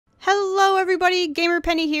Hello everybody, Gamer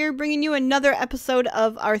Penny here, bringing you another episode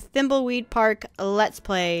of our Thimbleweed Park Let's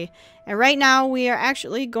Play. And right now we are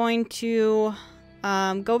actually going to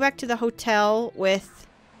go back to the hotel with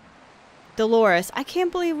Dolores. I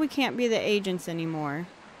can't believe we can't be the agents anymore.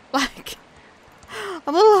 Like,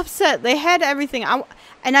 I'm a little upset. They had everything.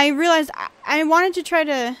 And I realized I wanted to try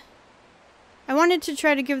to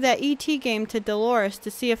give that ET game to Dolores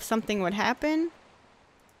to see if something would happen.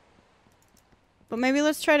 But maybe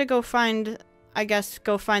let's try to go find,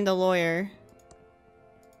 go find the lawyer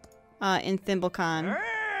in ThimbleCon.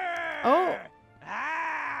 Oh!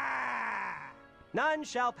 None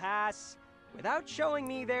shall pass without showing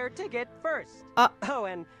me their ticket first. Oh,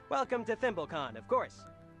 and welcome to ThimbleCon, of course.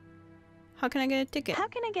 How can I get a ticket? How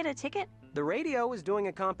can I get a ticket? The radio is doing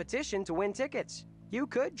a competition to win tickets. You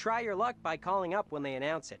could try your luck by calling up when they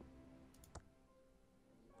announce it.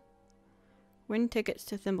 Win tickets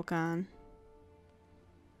to ThimbleCon.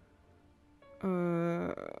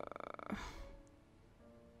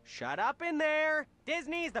 Shut up in there!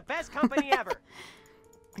 Disney's the best company ever!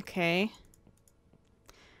 Okay.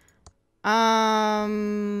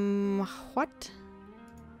 What?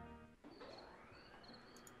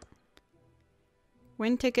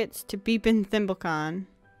 Win tickets to Beepin' ThimbleCon.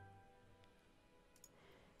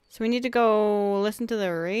 So we need to go listen to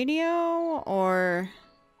the radio, or...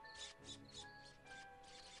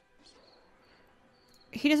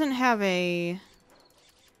 He doesn't have a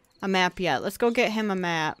map yet. Let's go get him a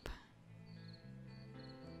map.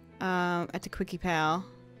 At the Quickie Pal.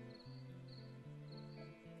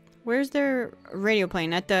 Where's their radio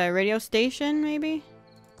playing? At the radio station, maybe?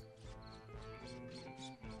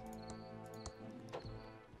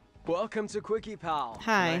 Welcome to Quickie Pal.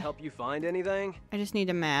 Hi. Can I help you find anything? I just need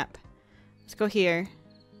a map. Let's go here.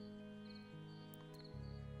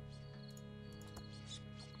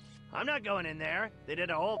 I'm not going in there. They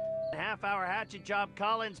did a whole half-hour hatchet job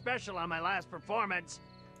call-in special on my last performance.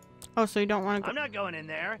 Oh, so you don't want to go... I'm not going in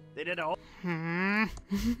there. They did a whole... Alright,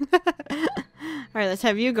 let's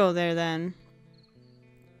have you go there then.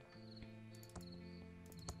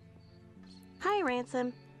 Hi,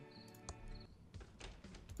 Ransom.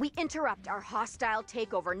 We interrupt our hostile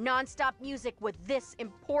takeover non-stop music with this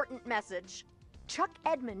important message. Chuck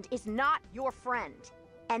Edmund is not your friend.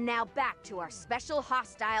 And now back to our special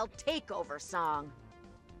hostile takeover song.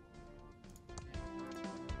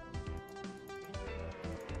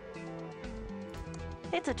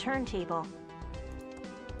 It's a turntable.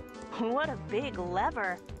 What a big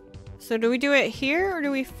lever. So do we do it here, or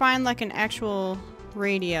do we find like an actual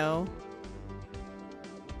radio?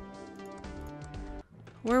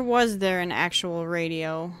 Where was there an actual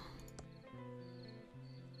radio?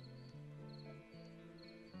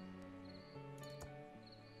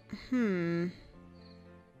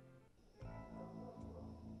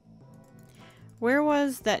 Where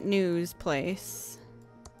was that news place?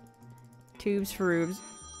 Tubes for rubes.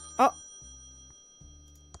 Oh!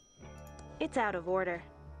 It's out of order.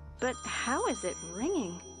 But how is it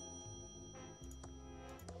ringing?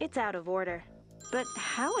 It's out of order. But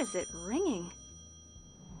how is it ringing?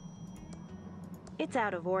 It's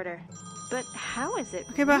out of order. But how is it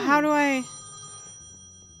Okay, but ringing? how do I...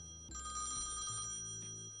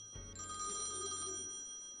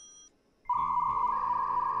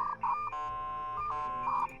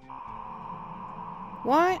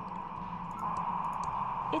 What?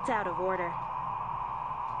 It's out of order.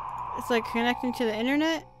 It's like connecting to the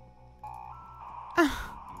internet?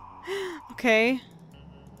 Okay.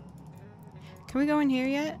 Can we go in here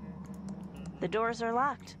yet? The doors are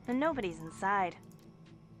locked, and nobody's inside.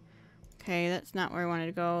 Okay, that's not where I wanted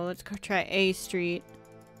to go. Let's go try A Street.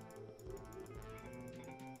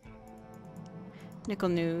 Nickel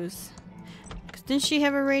News. 'Cause didn't she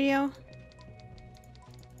have a radio?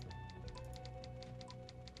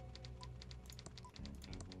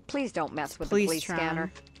 Please don't mess with the Police police Tron.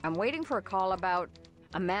 scanner. I'm waiting for a call about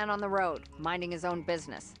a man on the road, minding his own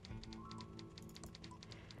business.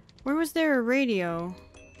 Where was there a radio?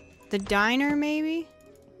 The diner, maybe?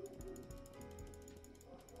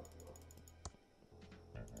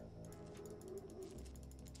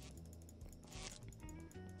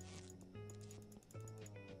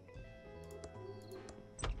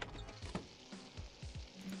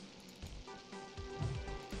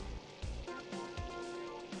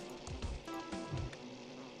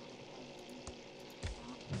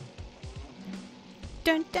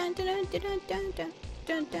 Dun dun dun dun dun dun dun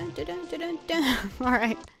dun dun dun dun dun dun. All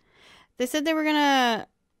right. They said they were gonna...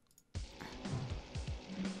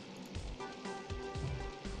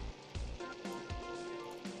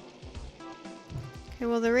 Okay,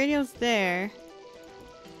 well the radio's there.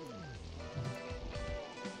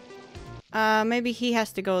 Maybe he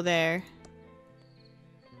has to go there.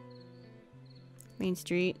 Main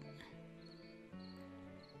Street.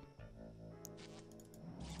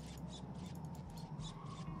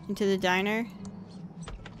 Into the diner.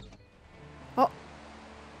 Oh.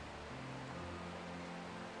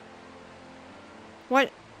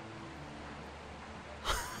 What?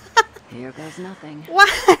 Here goes nothing. What?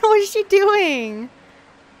 What is she doing?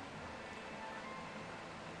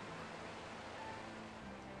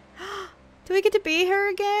 Do we get to be her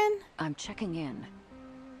again? I'm checking in.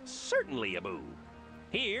 Certainly, Abu.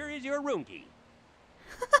 Here is your room key.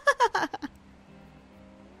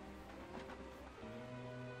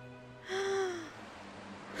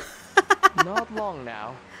 Not long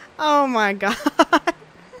now. Oh my god.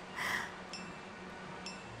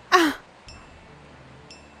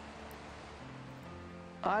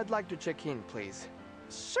 I'd like to check in, please.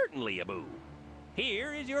 Certainly, Abu.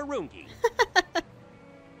 Here is your room key.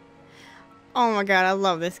 Oh my god, I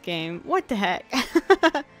love this game. What the heck?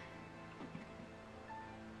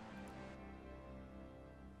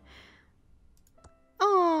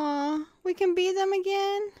 Aww, we can be them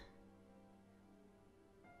again?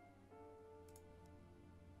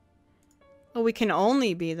 Oh, we can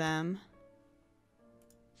only be them.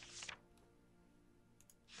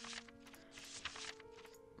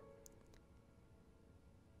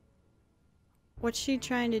 What's she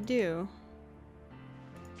trying to do?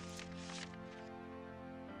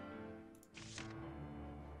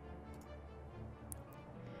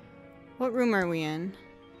 What room are we in?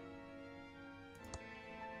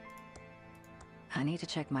 I need to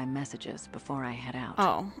check my messages before I head out.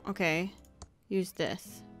 Oh, okay. Use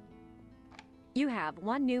this. You have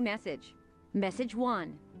one new message. Message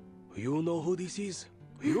 1. You know who this is?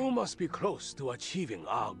 You must be close to achieving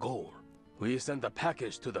our goal. We sent a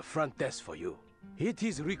package to the front desk for you. It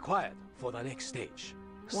is required for the next stage.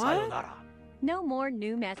 What? Sayonara. No more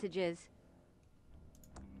new messages.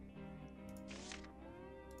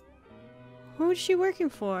 Who's she working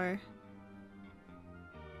for?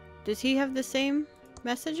 Does he have the same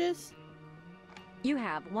messages? You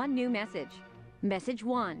have one new message. Message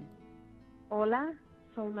 1. Hola,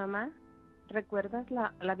 soy mamá. ¿Recuerdas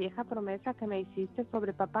la vieja promesa que me hiciste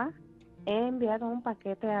sobre papá? He enviado un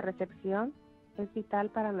paquete a recepción. Es vital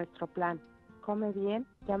para nuestro plan. Come bien,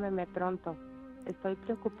 llámeme pronto. Estoy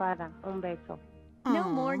preocupada. Un beso. No Aw.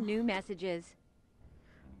 more new messages.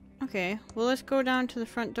 Okay, well let's go down to the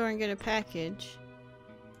front door and get a package.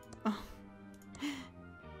 Oh.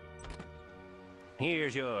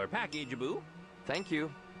 Here's your package, Abu. Thank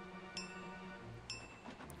you.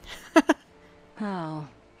 Oh,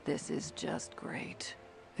 this is just great.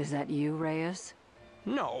 Is that you, Reyes?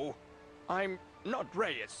 No, I'm not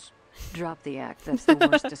Reyes. Drop the act. That's the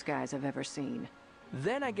worst disguise I've ever seen.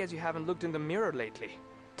 Then I guess you haven't looked in the mirror lately.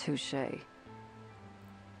 Touché.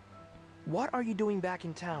 What are you doing back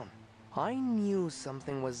in town? I knew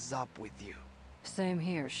something was up with you. Same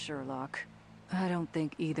here, Sherlock. I don't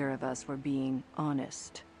think either of us were being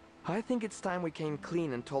honest. I think it's time we came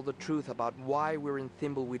clean and told the truth about why we're in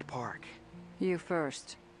Thimbleweed Park. You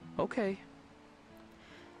first. Okay.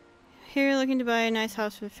 Here, looking to buy a nice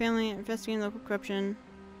house for the family, investigating local corruption.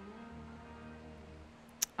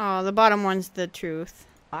 Oh, the bottom one's the truth.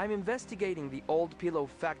 I'm investigating the old pillow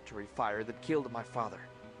factory fire that killed my father.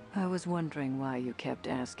 I was wondering why you kept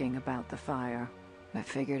asking about the fire. I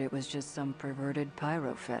figured it was just some perverted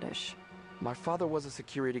pyro fetish. My father was a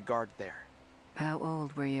security guard there. How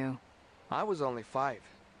old were you? I was only 5.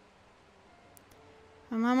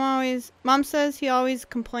 Mom says he always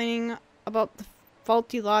complaining about the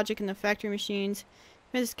faulty logic in the factory machines.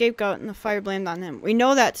 He made a scapegoat and the fire blamed on him. We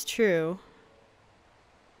know that's true.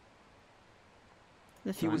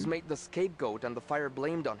 He was made the scapegoat and the fire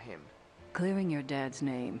blamed on him. Clearing your dad's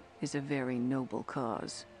name is a very noble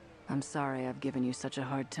cause. I'm sorry I've given you such a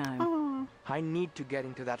hard time. Aww. I need to get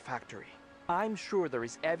into that factory. I'm sure there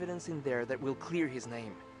is evidence in there that will clear his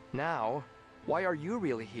name. Now, why are you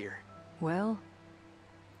really here? Well,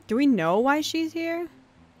 Do we know why she's here?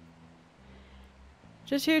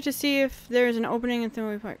 Just here to see if there's an opening in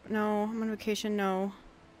Thimbleweed Park. No, I'm on vacation. No.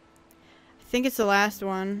 I think it's the last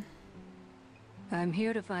one. I'm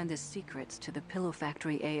here to find the secrets to the Pillow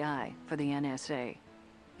Factory AI for the NSA.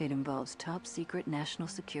 It involves top secret national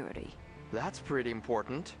security. That's pretty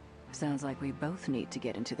important. Sounds like we both need to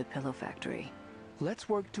get into the Pillow Factory. Let's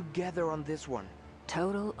work together on this one.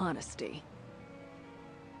 Total honesty.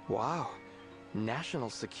 Wow. National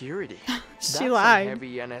security. She That's lied. some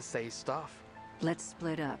heavy NSA stuff. Let's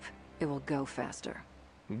split up. It will go faster.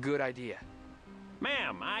 Good idea.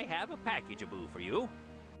 Ma'am, I have a package, Abu, for you.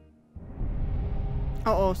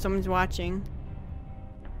 Uh-oh, someone's watching.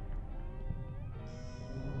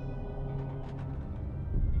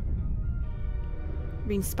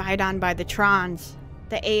 being spied on by the Trons.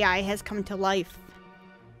 The AI has come to life.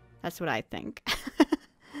 That's what I think.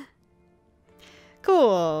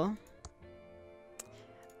 Cool.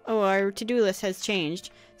 Oh, our to-do list has changed.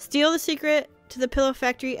 Steal the secret to the Pillow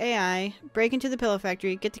Factory AI. Break into the Pillow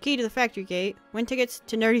Factory. Get the key to the factory gate. Win tickets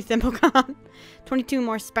to Nerdy ThimbleCon. 22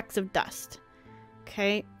 more specks of dust.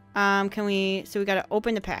 Okay. Can we... So we gotta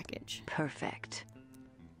open the package. Perfect.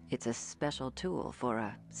 It's a special tool for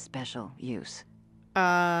a special use.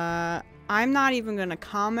 I'm not even gonna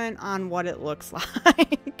comment on what it looks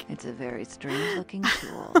like. It's a very strange looking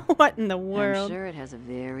tool. What in the world? I'm sure it has a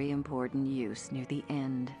very important use near the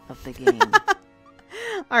end of the game.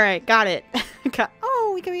 Alright, got it.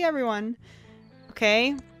 Oh, we can be everyone.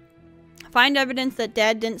 Okay. Find evidence that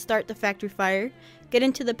Dad didn't start the factory fire. Get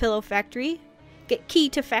into the Pillow Factory. Get key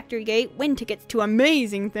to factory gate. Win tickets to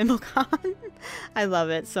amazing ThimbleCon. I love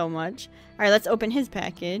it so much. Alright, let's open his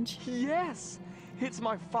package. Yes! It's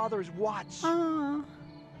my father's watch. Aww.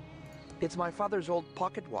 It's my father's old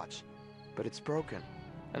pocket watch, but it's broken,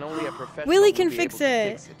 and only a professional Willie will can be fix able to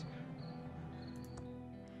it. fix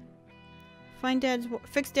it.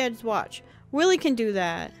 Fix Dad's watch. Willie can do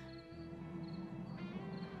that.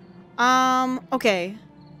 Okay.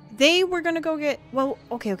 They were gonna go get... Well,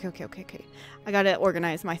 okay. I gotta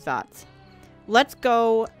organize my thoughts. Let's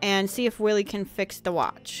go and see if Willie can fix the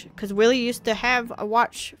watch. Because Willie used to have a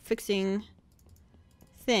watch fixing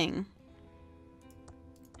thing.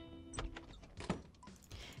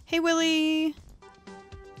 Hey, Willie.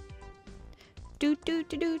 Do.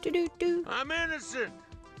 I'm innocent.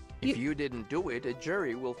 If you didn't do it, a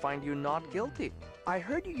jury will find you not guilty. I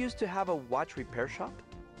heard you used to have a watch repair shop.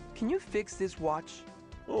 Can you fix this watch?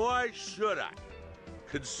 Why should I?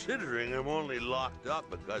 Considering I'm only locked up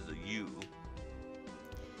because of you.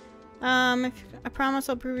 I promise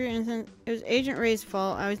I'll prove your innocence. It was Agent Ray's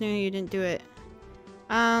fault. I always knew you didn't do it.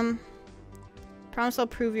 Promise I'll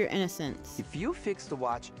prove your innocence. If you fix the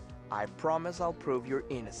watch, I promise I'll prove your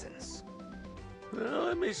innocence. Well,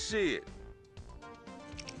 let me see it.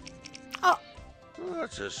 Oh. Well,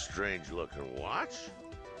 that's a strange looking watch.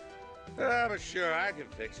 But sure, I can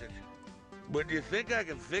fix it. But do you think I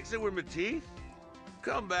can fix it with my teeth?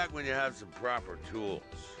 Come back when you have some proper tools.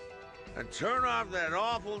 And turn off that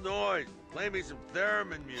awful noise. Play me some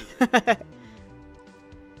theremin music.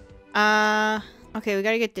 Okay, we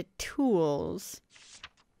gotta get the tools.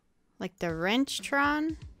 Like the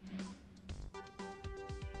Wrenchtron?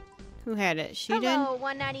 Who had it? She did? Hello,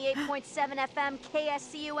 198.7 FM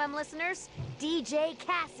KSCUM listeners. DJ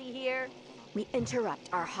Cassie here. We interrupt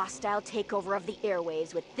our hostile takeover of the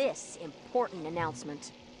airwaves with this important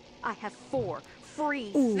announcement. I have 4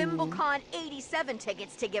 free ThimbleCon 87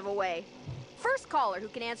 tickets to give away. First caller who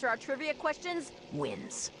can answer our trivia questions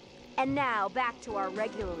wins. And now back to our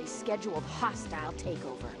regularly scheduled hostile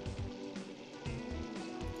takeover.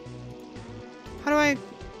 How do I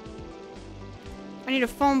need a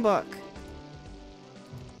phone book.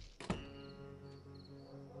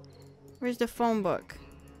 Where's the phone book?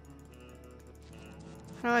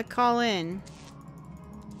 How do I call in?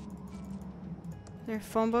 Is there a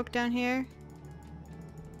phone book down here?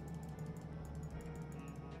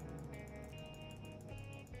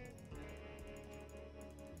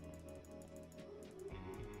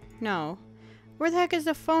 No. Where the heck is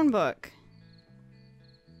the phone book?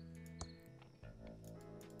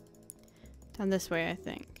 Down this way, I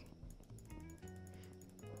think.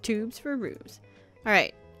 Tubes for rubes.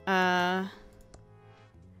 Alright.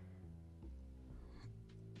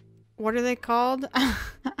 What are they called?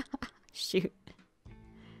 Shoot.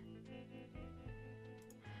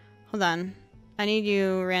 Hold on. I need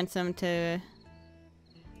you, Ransom, to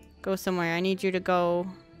go somewhere. I need you to go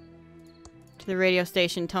to the radio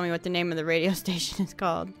station. Tell me what the name of the radio station is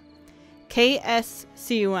called.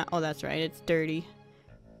 KSCUM. Oh, that's right. It's dirty.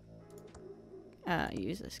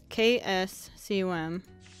 Use this. KSCUM.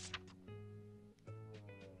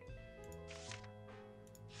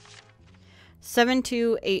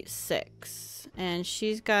 (7286), and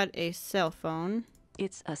she's got a cell phone.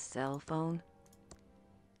 It's a cell phone.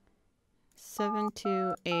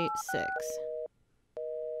 7286.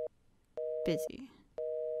 Busy.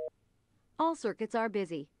 All circuits are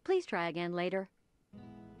busy. Please try again later.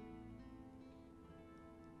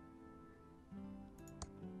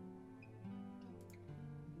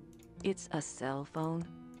 It's a cell phone.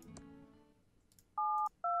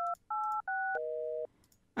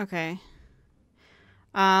 Okay.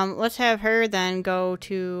 Let's have her then go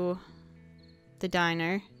to the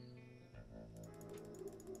diner.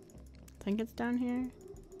 I think it's down here.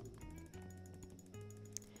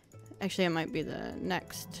 Actually, it might be the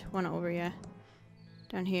next one over, yeah.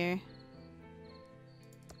 Down here.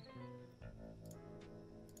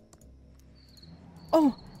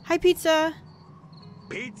 Oh, hi, pizza.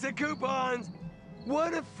 Pizza coupons!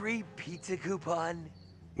 Want a free pizza coupon?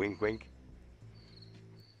 Wink, wink.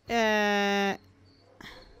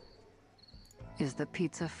 Is the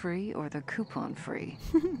pizza free or the coupon free?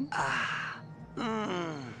 I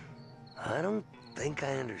don't think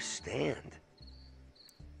I understand.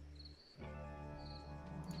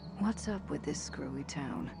 What's up with this screwy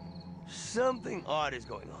town? Something odd is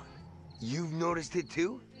going on. You've noticed it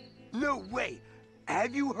too? No way!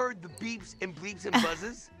 Have you heard the beeps and bleeps and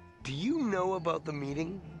buzzes? Do you know about the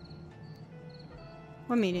meeting?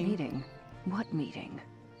 What meeting? Meeting? What meeting?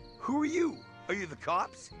 Who are you? Are you the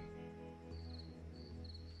cops?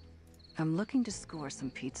 I'm looking to score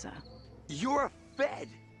some pizza. You're a Fed!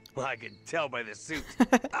 Well, I can tell by the suit.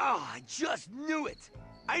 I just knew it!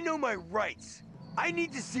 I know my rights. I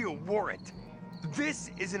need to see a warrant.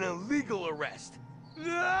 This is an illegal arrest.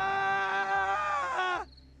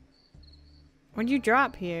 What do you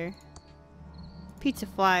drop here? Pizza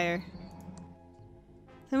flyer.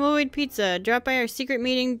 Thimbleweed Pizza. Drop by our secret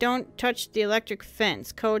meeting. Don't touch the electric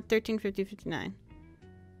fence. Code 135059.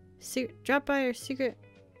 Drop by our secret...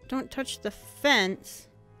 Don't touch the fence.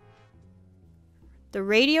 The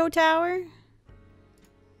radio tower?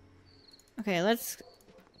 Okay, let's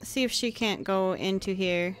see if she can't go into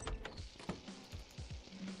here.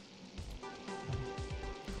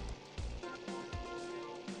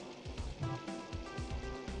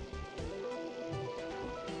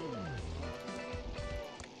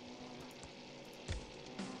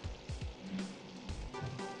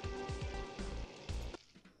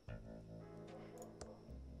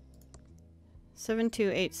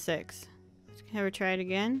 $7286. Have her try it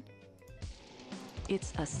again.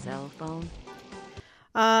 It's a cell phone.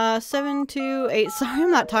 728. Sorry,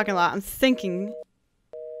 I'm not talking a lot. I'm thinking.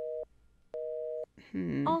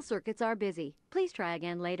 All circuits are busy. Please try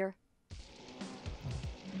again later.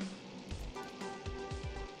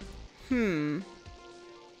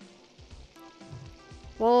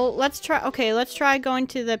 Well, let's try. Okay, let's try going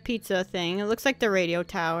to the pizza thing. It looks like the radio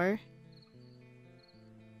tower.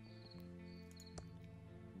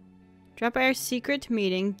 Drop by our secret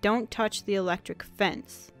meeting. Don't touch the electric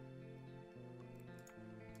fence.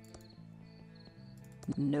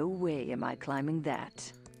 No way am I climbing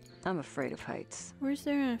that. I'm afraid of heights. Where's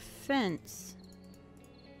there a fence?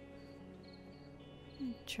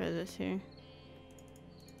 Try this here.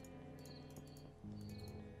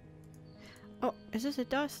 Oh, is this a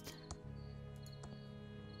dust?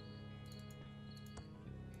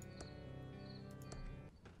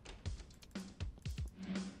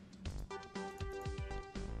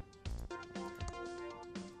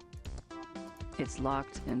 It's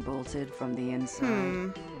locked and bolted from the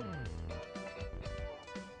inside.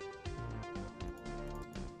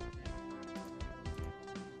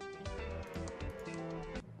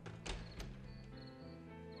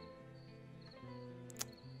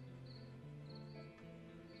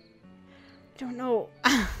 I don't know.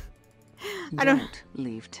 I don't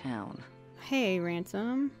leave town. Hey,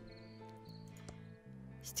 Ransom.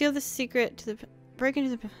 Steal the secret to the... Break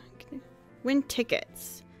into the... Win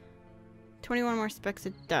tickets. 21 more specks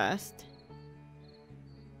of dust.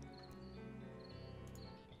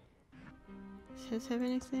 Does his have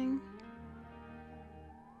anything?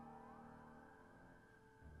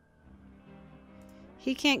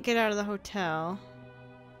 He can't get out of the hotel.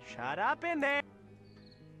 Shut up in there!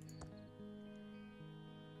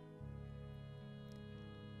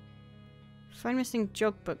 Find missing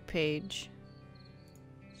joke book page.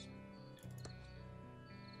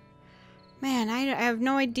 Man, I have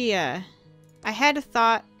no idea. I had a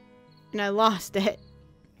thought, and I lost it.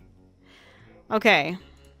 Okay.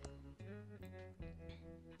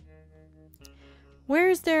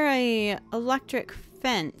 Where is there a electric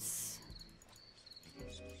fence?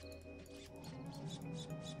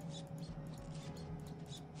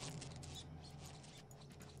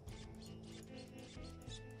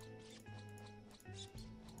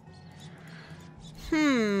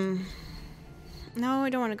 No, I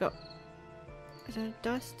don't want to go. Is that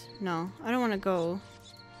dust? No, I don't want to go.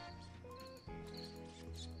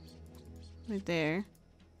 Right there.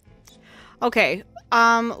 Okay.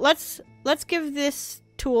 Let's give this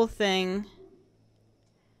tool thing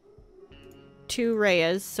to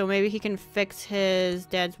Reyes, so maybe he can fix his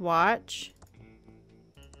dad's watch.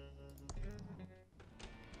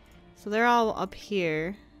 So they're all up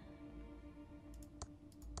here.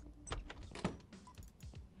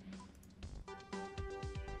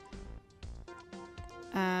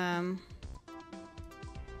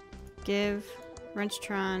 Give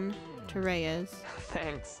Wrenchtron to Reyes.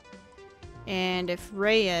 Thanks. And if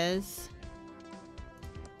Reyes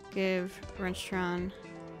Give Wrenchtron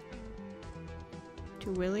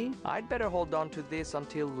to Willy. I'd better hold on to this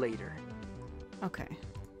until later. Okay.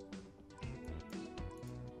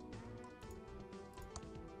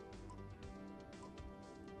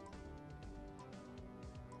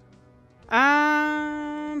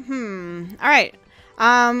 All right.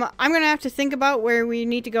 I'm gonna have to think about where we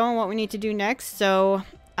need to go and what we need to do next. So,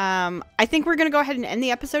 I think we're gonna go ahead and end the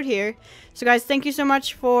episode here. So, guys, thank you so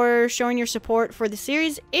much for showing your support for the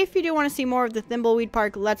series. If you do want to see more of the Thimbleweed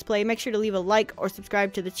Park Let's Play, make sure to leave a like or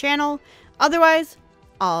subscribe to the channel. Otherwise,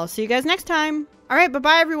 I'll see you guys next time. All right,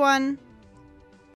 bye-bye, everyone.